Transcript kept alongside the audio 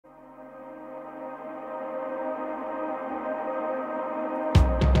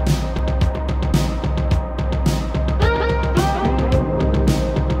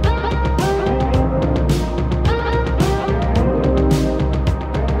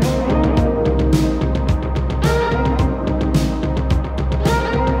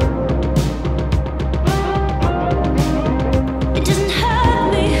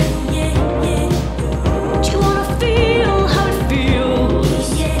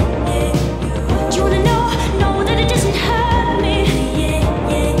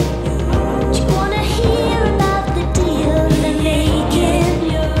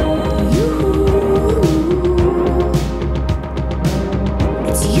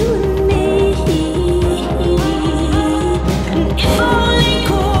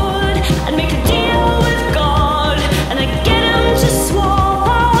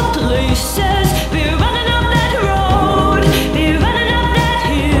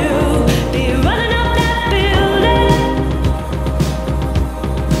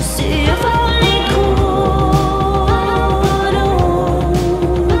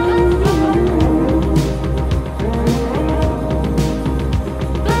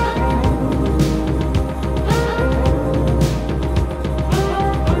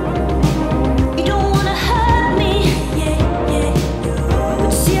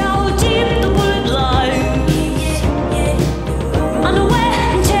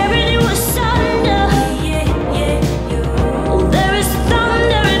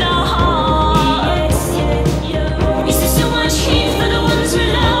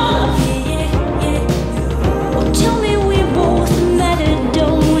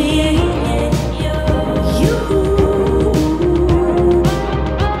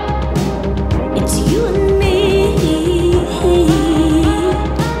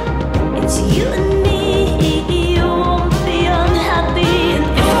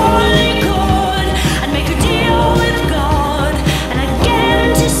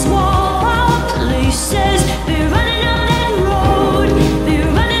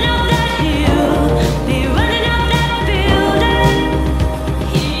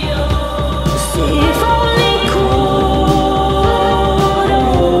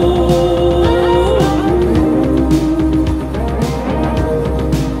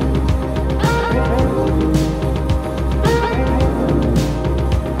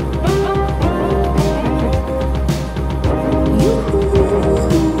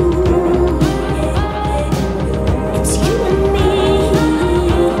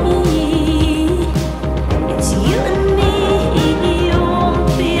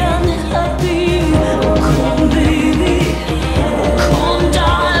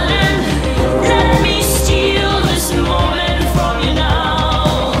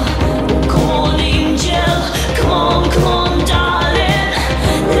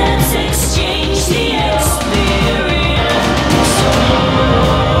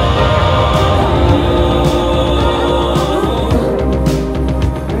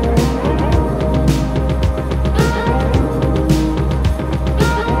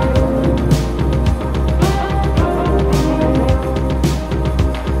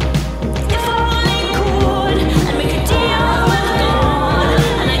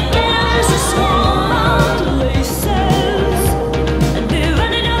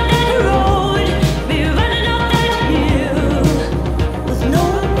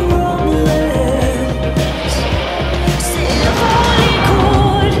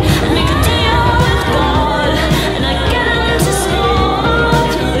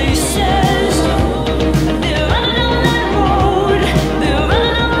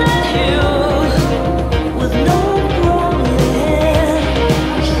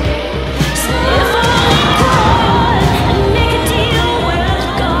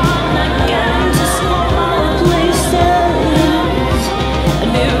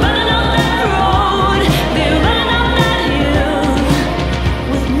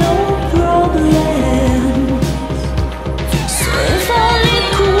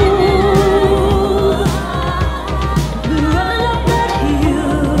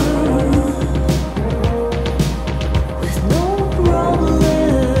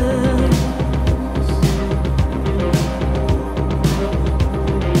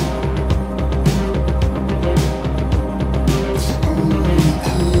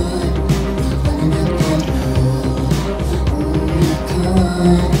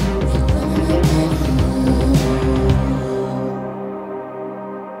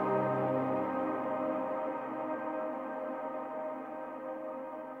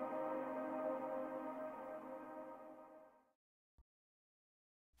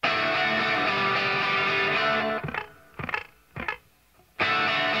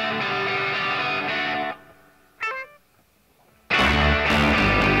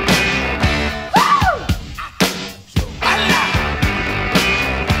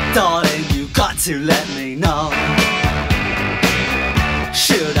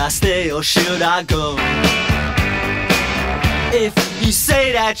I stay or should I go? If you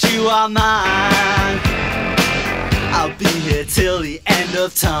say that you are mine, I'll be here till the end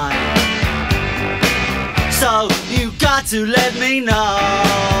of time. So you got to let me know,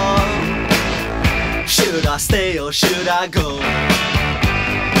 should I stay or should I go?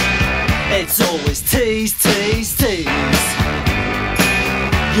 It's always tease, tease, tease.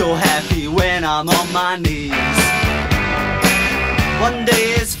 You're happy when I'm on my knees. One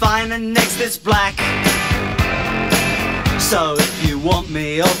day it's fine and next it's black. So if you want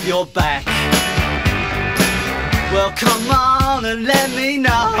me off your back, well come on and let me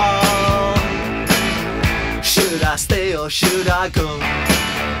know, should I stay or should I go?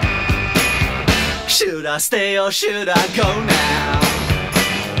 Should I stay or should I go now?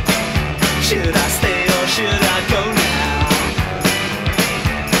 Should I stay or should I go now?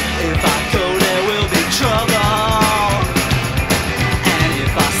 If I go there will be trouble, and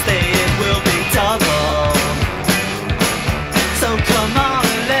if I stay it will be double. So come on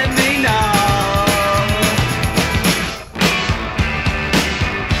and let me know.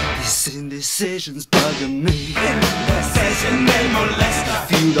 This indecision's bugging me. Indecision me molesta.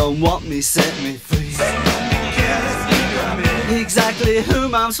 If you don't want me, set me free. Exactly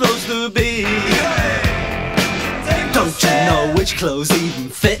whom I'm supposed to be. Don't you know which clothes even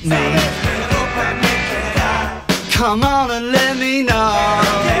fit me? Come on and let me know,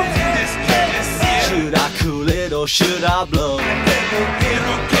 should I cool it or should I blow?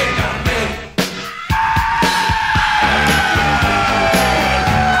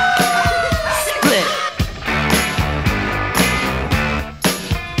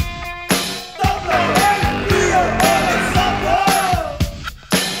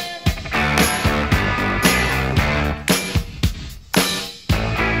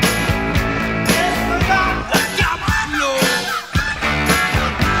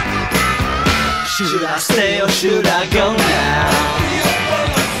 Should I stay or should I go now?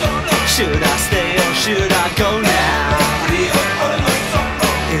 Should I stay or should I go now?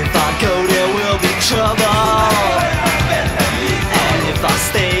 If I go there will be trouble, and if I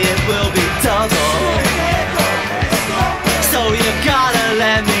stay it will be double. So you gotta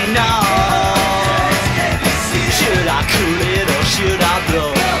let me know, should I cool it or should I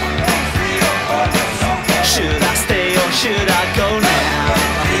blow? Should I stay or should I go now?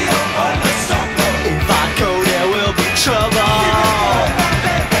 If I go there will be trouble,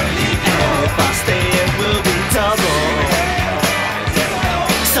 and if I stay it will be double.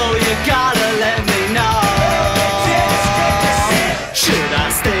 So you gotta let me know, should I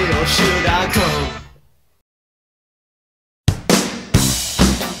stay or should I go?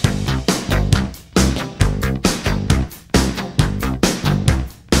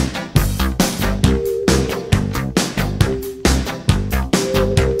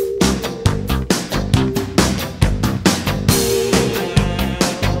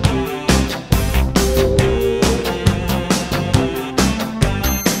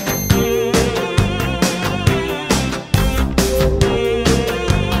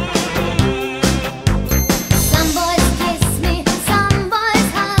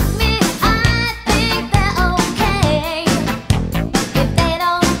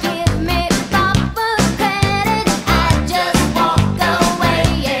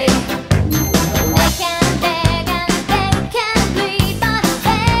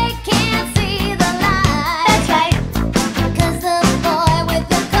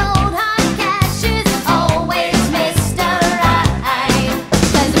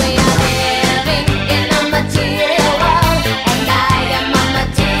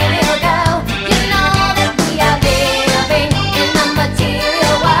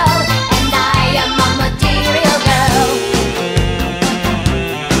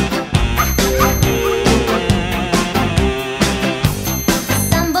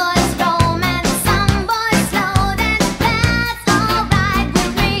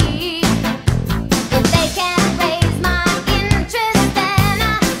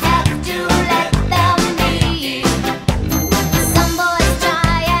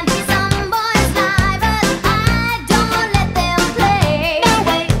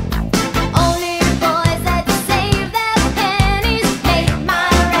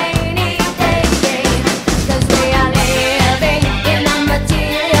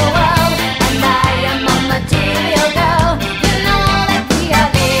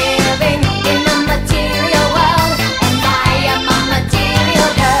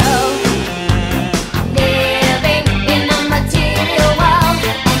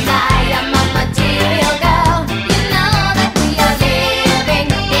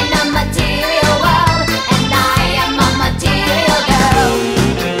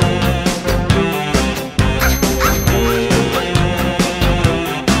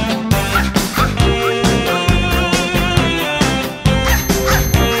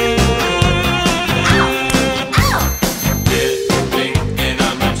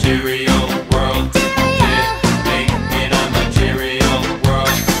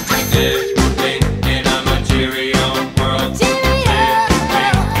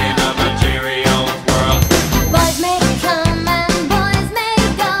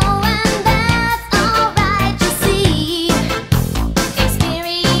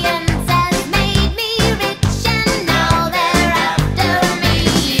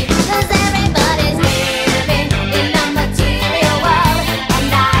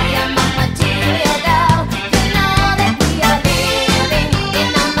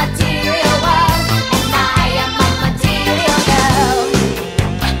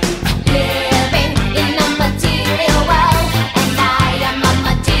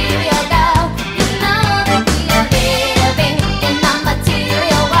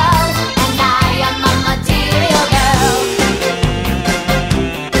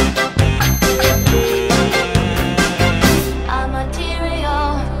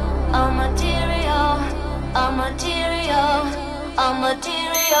 a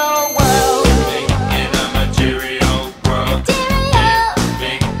material world. In a material world.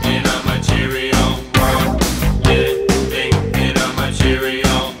 Living in a material world. Living in a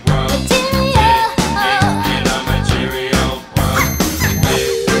material world. Living in a material world.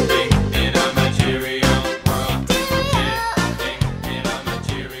 Living in a material world. Living in a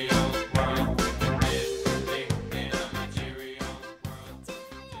material world. Living in a material world.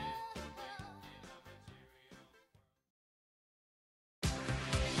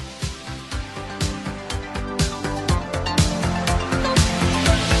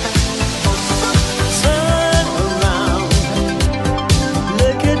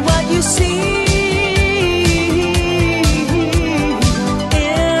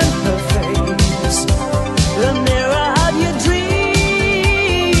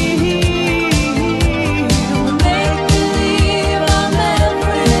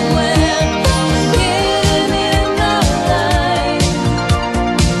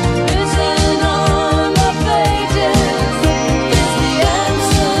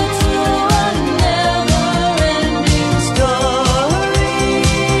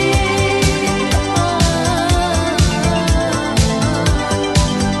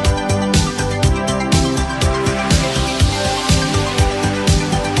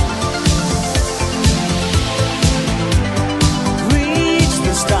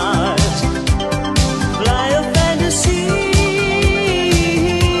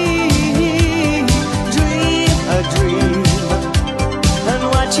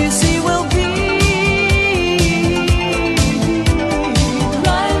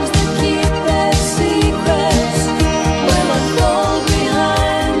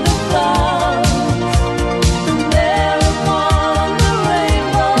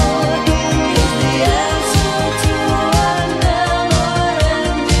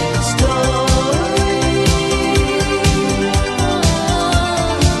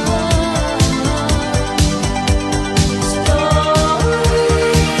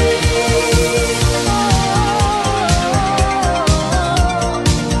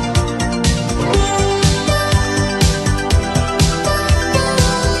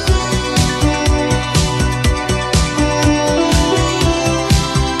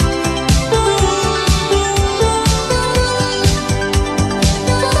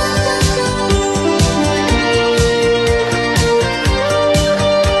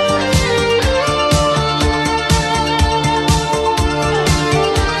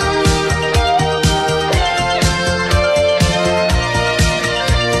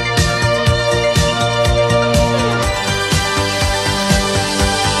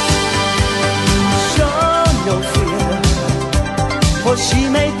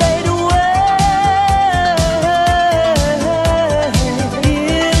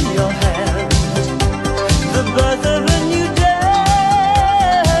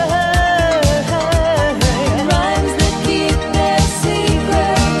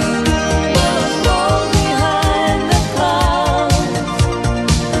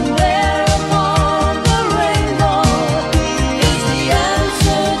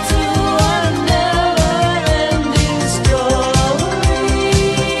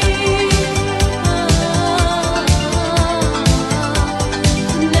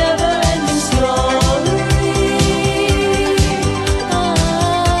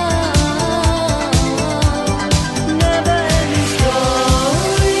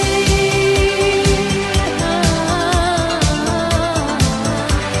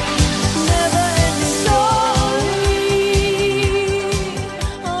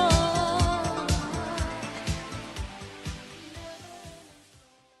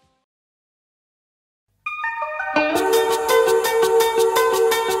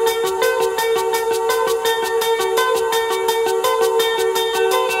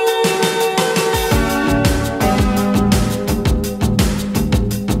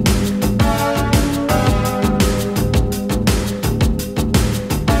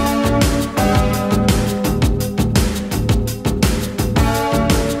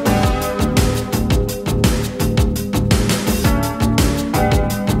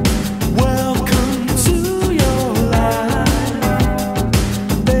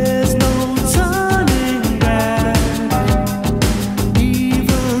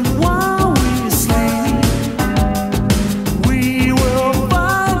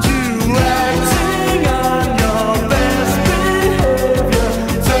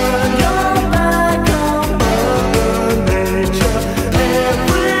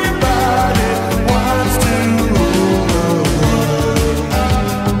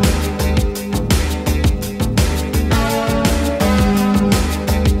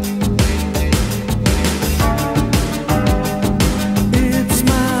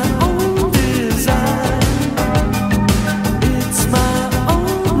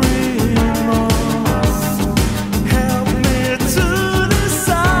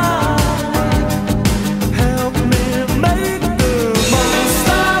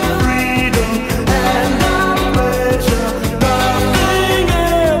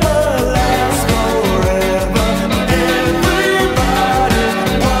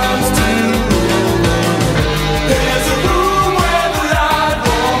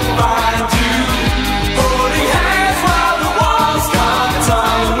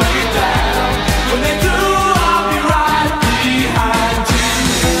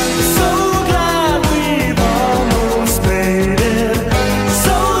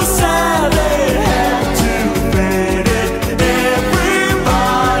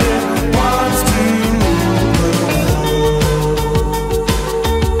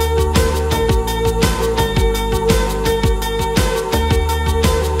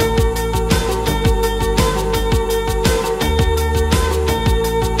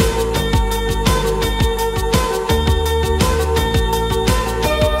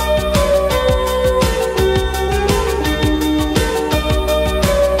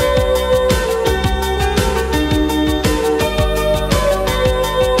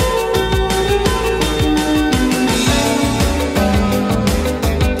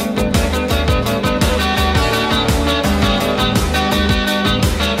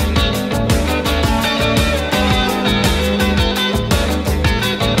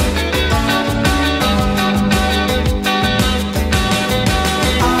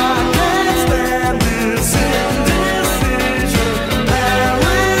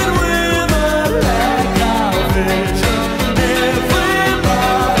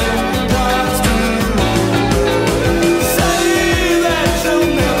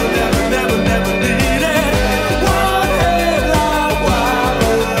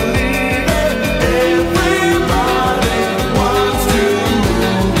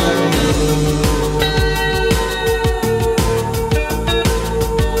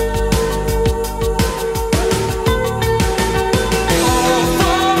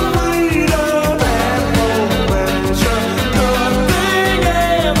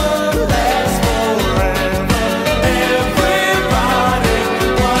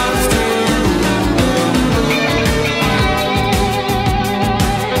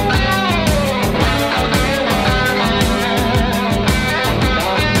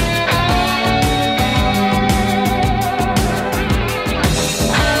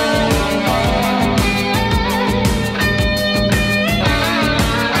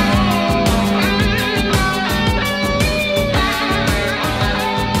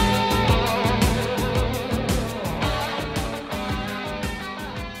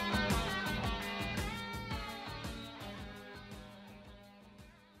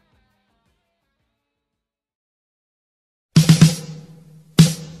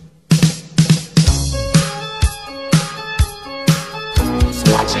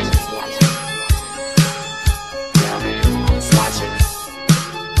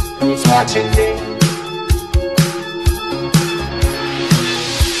 watching me.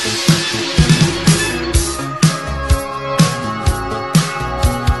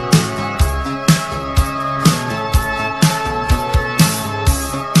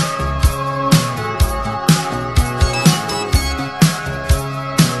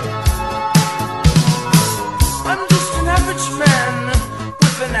 I'm just an average man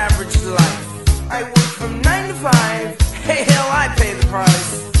with an average life. I work from 9 to 5. Hey, hell, I pay the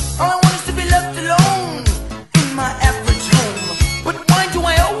price. All I want is to be left alone in my average home. But why do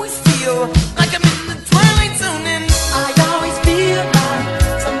I always feel like I'm in the twilight zone? And I always feel like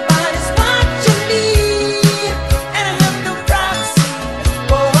somebody's watching me, I have no privacy.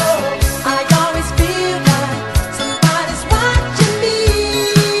 Oh, I always feel like somebody's watching me.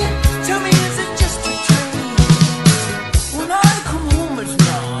 tell me, is it just a dream? When I come home at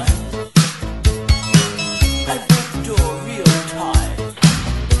night, I break the door real tight.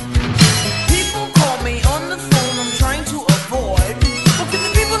 People call me on the phone, I'm trying to avoid. But can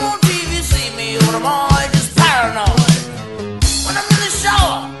the people on TV see me, or am I just paranoid? When I'm in the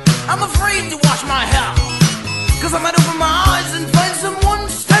shower, I'm afraid to wash my hair, 'cause I might open my eyes and find someone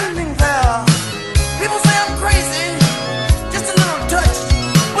standing there. People say I'm crazy, just a little touch,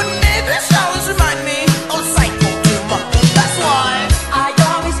 but maybe showers remind me of psycho too much. That's why I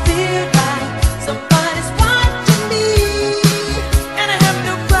always feel like somebody's watching me, and I have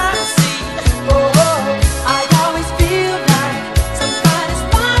no privacy. I always feel like somebody's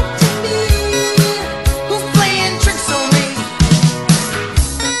watching me. Who's playing tricks on me?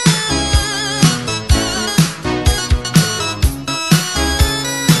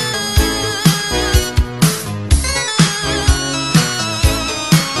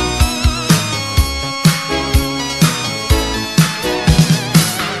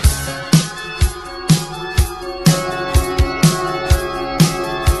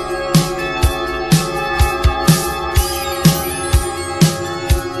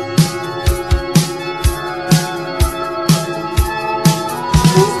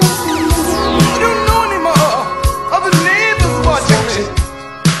 I don't know anymore. Are the neighbors watching me?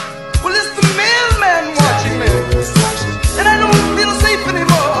 Well, it's the mailman watching me. And I don't feel safe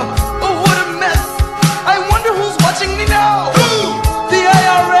anymore. Oh, what a mess. I wonder who's watching me now. The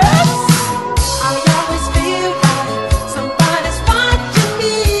IRS? I always feel like somebody's watching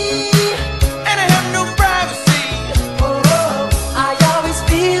me. And I have no privacy. I always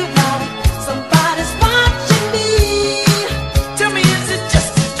feel like somebody's watching me. Tell me, is it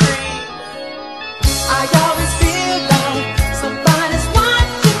just a dream? I always feel like somebody's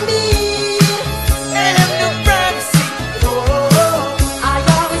watching me. And I have no privacy. I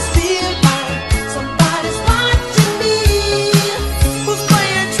always feel like somebody's watching me. Who's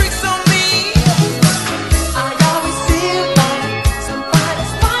playing tricks on me? I always feel like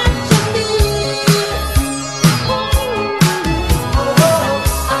somebody's watching me.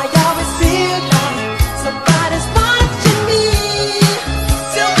 I always feel like somebody's watching me.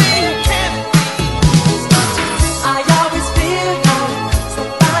 Tell me, who can it be? I always feel like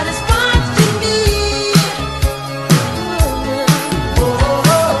somebody's watching me.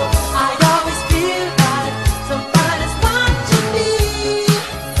 I always feel like somebody's watching me.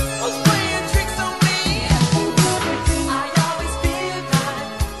 Who's playing tricks on me? I always feel like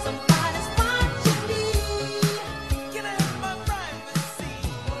somebody's watching me. Can I have my privacy?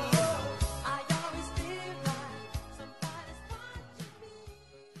 I always feel like somebody's watching me.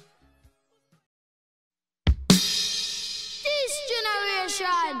 This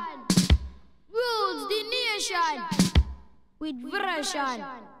generation rules the nation with version.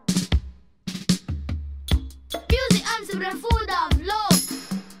 Music arms with a food of love.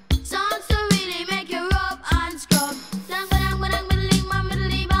 Sounds to really make you rub and scrub. Dang badang badang biddly bang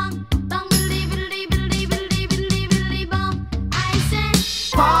biddly bang bang biddly biddly biddly biddly biddly biddly bang. I say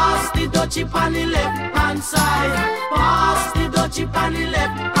Pass the dutchie on the left hand side. Pass the dutchie on the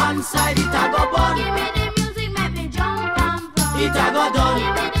left hand side. It a go bun. give me the music, make me jump and from. It a go done.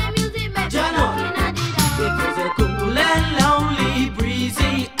 Give me the music, make me Jano. walk in a the It was a cool and lonely,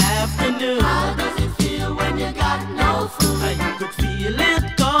 breezy afternoon. How does it feel when you got no food? You could feel it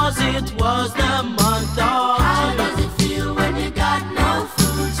 'cause it was the month of How June. does it feel when you got no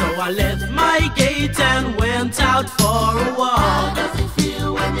food? So I left my gate and went out for a How walk. does it feel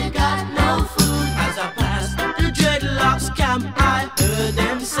when you got no food? As I passed the dreadlocks camp, I heard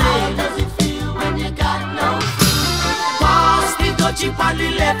them How say, does it feel when you got no food? pass the dutchie on the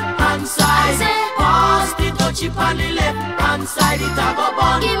left hand side. I say, Pass the dutchie on the left hand side. It a go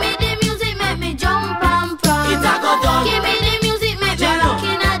bun. give me the music, make me jump and from. It a go done. Give me the music, make me Jano. walk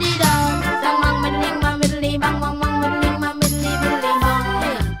in a the down. Bang bang middling bang middly bang bang bang middling bang middly middling bang.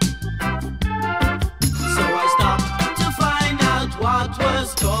 Hey.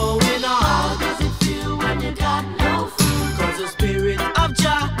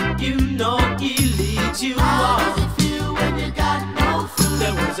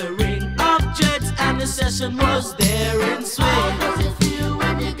 passion was there in swing. How does it feel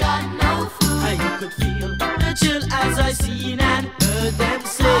when you got no food? And you could feel the chill as I seen and heard them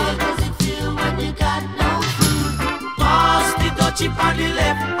say. How does it feel when you got no food? Pass the dutchie on the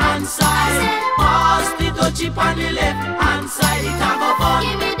left hand side. Pass the dutchie on the left hand side. It a go fun.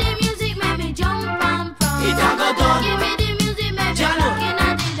 Give me the music, make me jump and prance. It a go done. Give me the music, make me Jalo. rockin'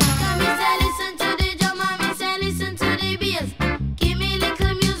 at the dance. Come me say listen to the drum and me say listen to the bass. Give me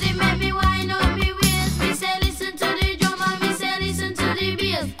little music, make me wind up me waist. Me say listen to the drum and me say listen to the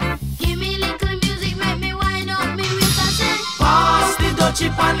bass. Give me little music, make me wind up me waist. I say Pass the dutchie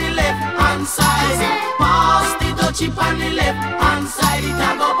on the left hand side. Pass the dutchie on the left hand side. It a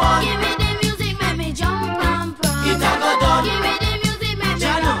go fun. give me the music, make me jump and prance. It a go done. Give me the music, make me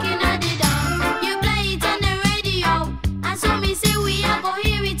Jalo. rockin' at the dance. You play it on the radio, and so me say we a go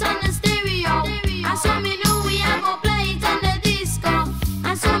hear it on the stereo. And so me know we a go play it on the disco.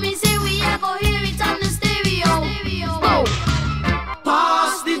 And so me say we a go hear it on the stereo.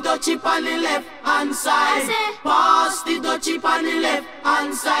 Pass the dutchie on the left hand side. Pass the dutchie on the left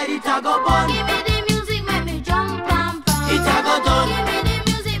hand side. It a go fun. Give me the music, make me jump and prance. It a go done. Give me the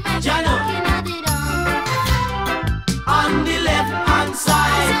music, make me Jalo. rockin' at the dance. On the left hand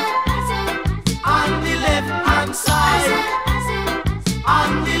side. On the left hand side.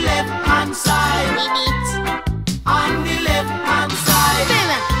 On the left hand side. On the left hand side.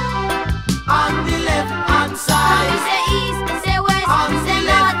 On the left hand side. Say east, say west, On say the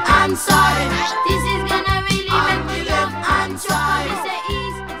north left hand and side. south. This is gonna really On make the me left jump hand and jump. side. Say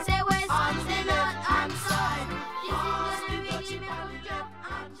east, say west, On the say left north hand and side. south. This is gonna really make me jump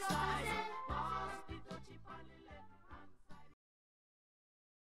and jump.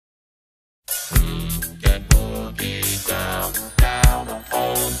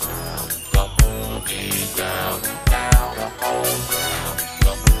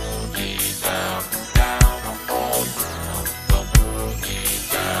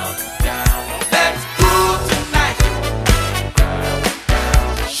 Let's groove tonight.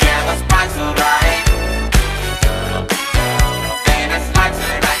 Share the spice of life. And it's like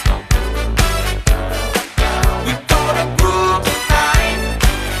tonight. We gonna groove tonight.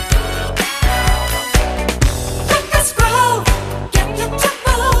 Let us groove, get you to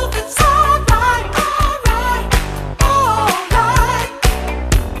move. It's alright, alright, alright.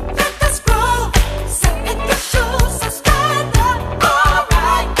 Let us groove, set in your shoes and stand up.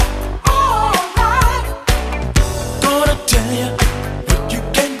 Alright, alright. Gonna tell you what you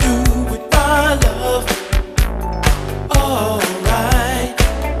can do with my love. Alright,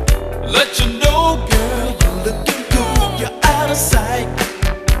 let you know, girl, you're looking good, you're out of sight.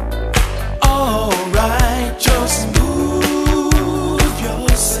 Alright, just move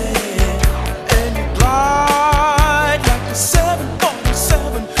yourself and you glide like a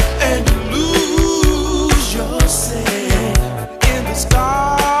 747 and you lose yourself in the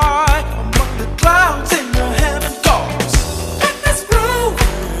sky among the clouds in your heaven cause. Let us groove,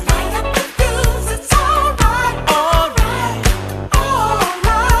 light up the fuse. It's alright, Alright,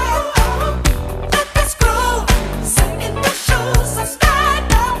 alright. Let us groove, set in your shoes and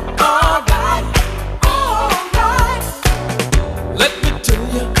stand up. Alright, alright. let me tell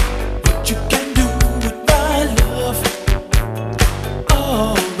you what you can do with my love.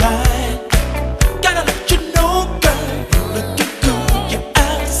 Alright, gotta let you know, girl, you're looking good, you're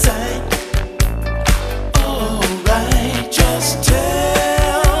out of sight. Alright, just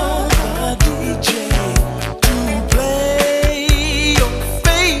tell the DJ to play your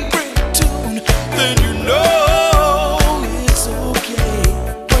favorite tune, then you know it's okay.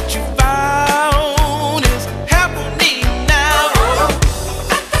 What you found is happening now.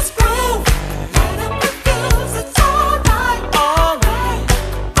 Let us groove, light up the fuse. It's alright, Alright,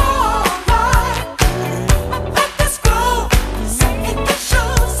 alright. Let us groove, set in your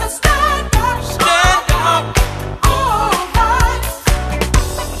shoes and stand up. stand up. Alright.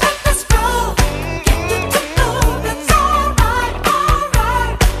 Let us groove, get you to move. It's alright,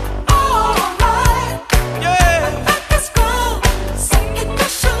 alright, alright. Yeah. Let us groove, set in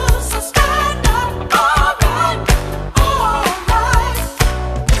your shoes and stand up. Alright, alright.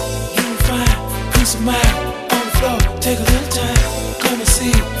 Unified, peace of mind, on the floor, take a little time, come and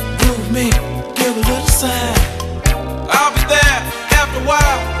see, groove me, give a little sign. I'll be there after a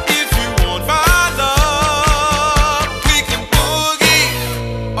while, if you want my love, we can boogie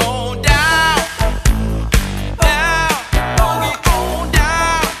on down, down, boogie on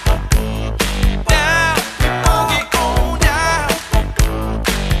down, down, boogie on down,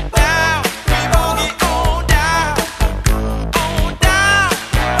 down, we boogie on down, on down.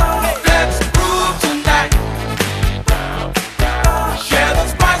 Let's groove tonight.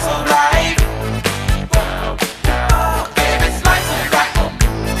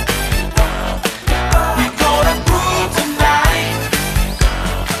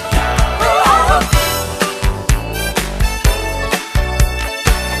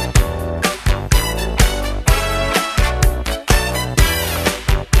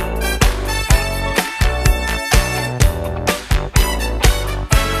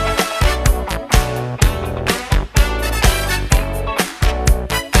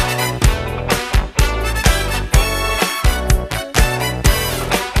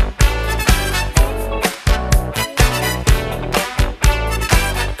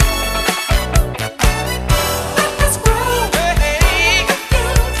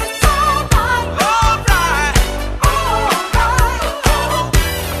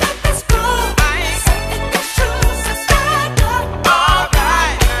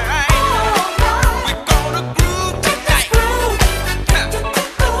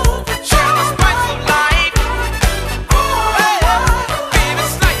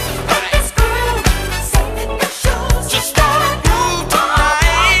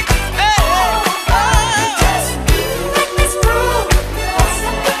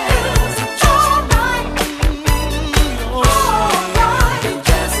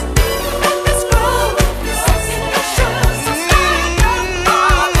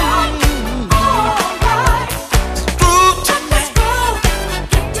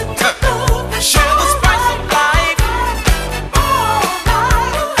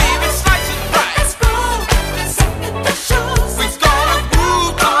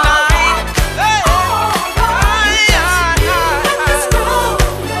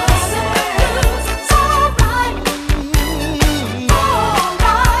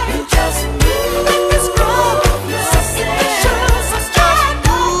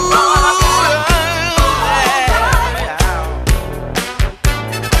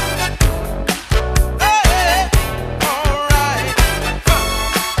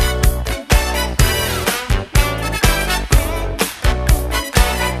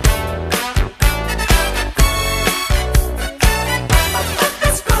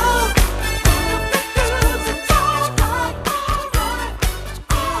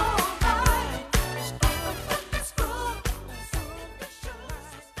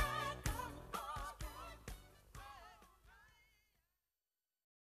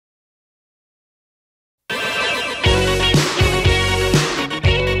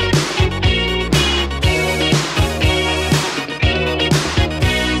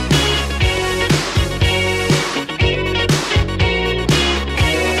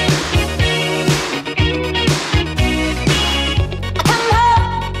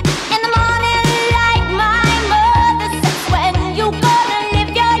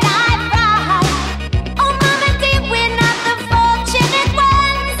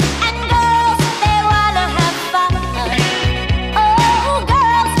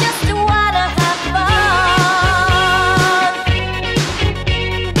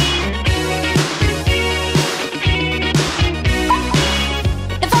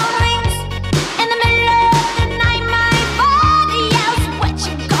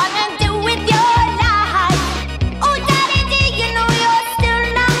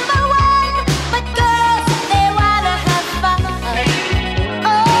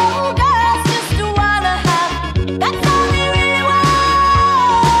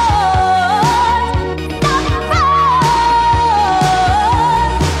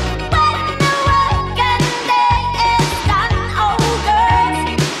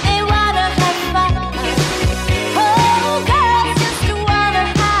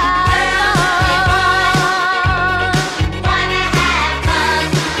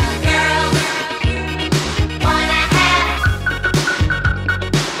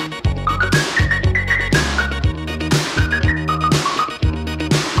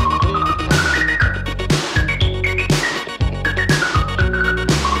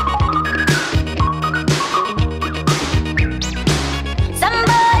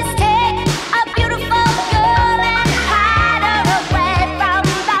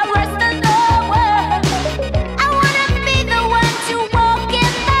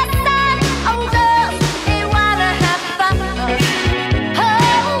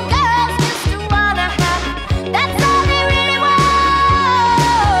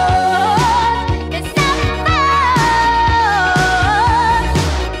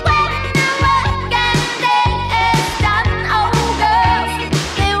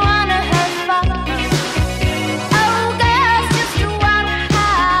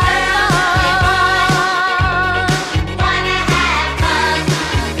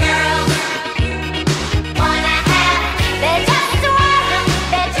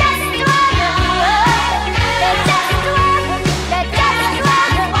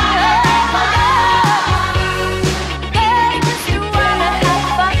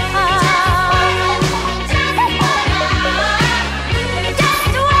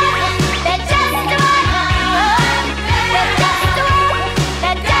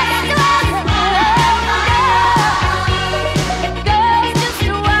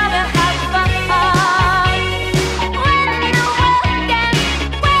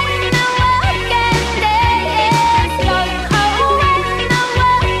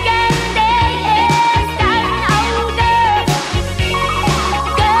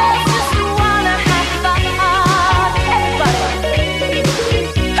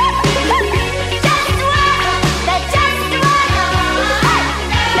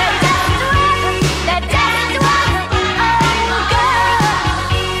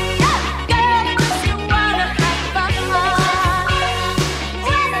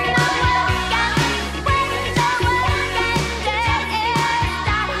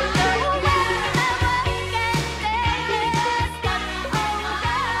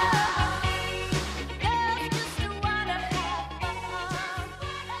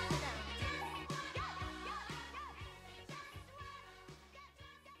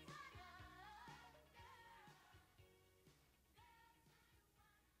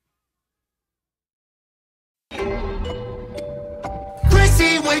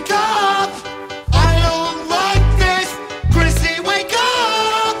 wake up. I don't like this. Chrissy, wake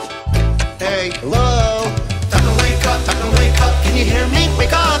up. Hey, hello. Time to wake up, time to wake up. Can you hear me?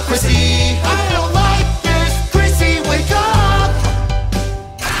 Wake up, Chrissy. I don't like this. Chrissy, wake up.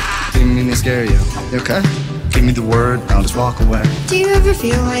 Didn't mean to scare you. You okay? Give me the word, I'll just walk away. Do you ever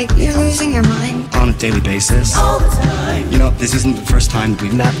feel like you're losing your mind? On a daily basis. All the time. You know, this isn't the first time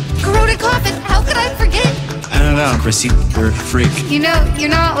we've met. Corroded coffin, how could I forget? I don't know, Chrissy, you're a freak. You know, you're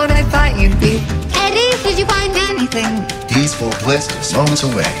not what I thought you'd be. Eddie, did you find anything? Peaceful bliss, just moments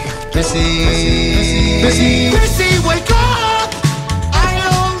away. Chrissy, Chrissy, wake up.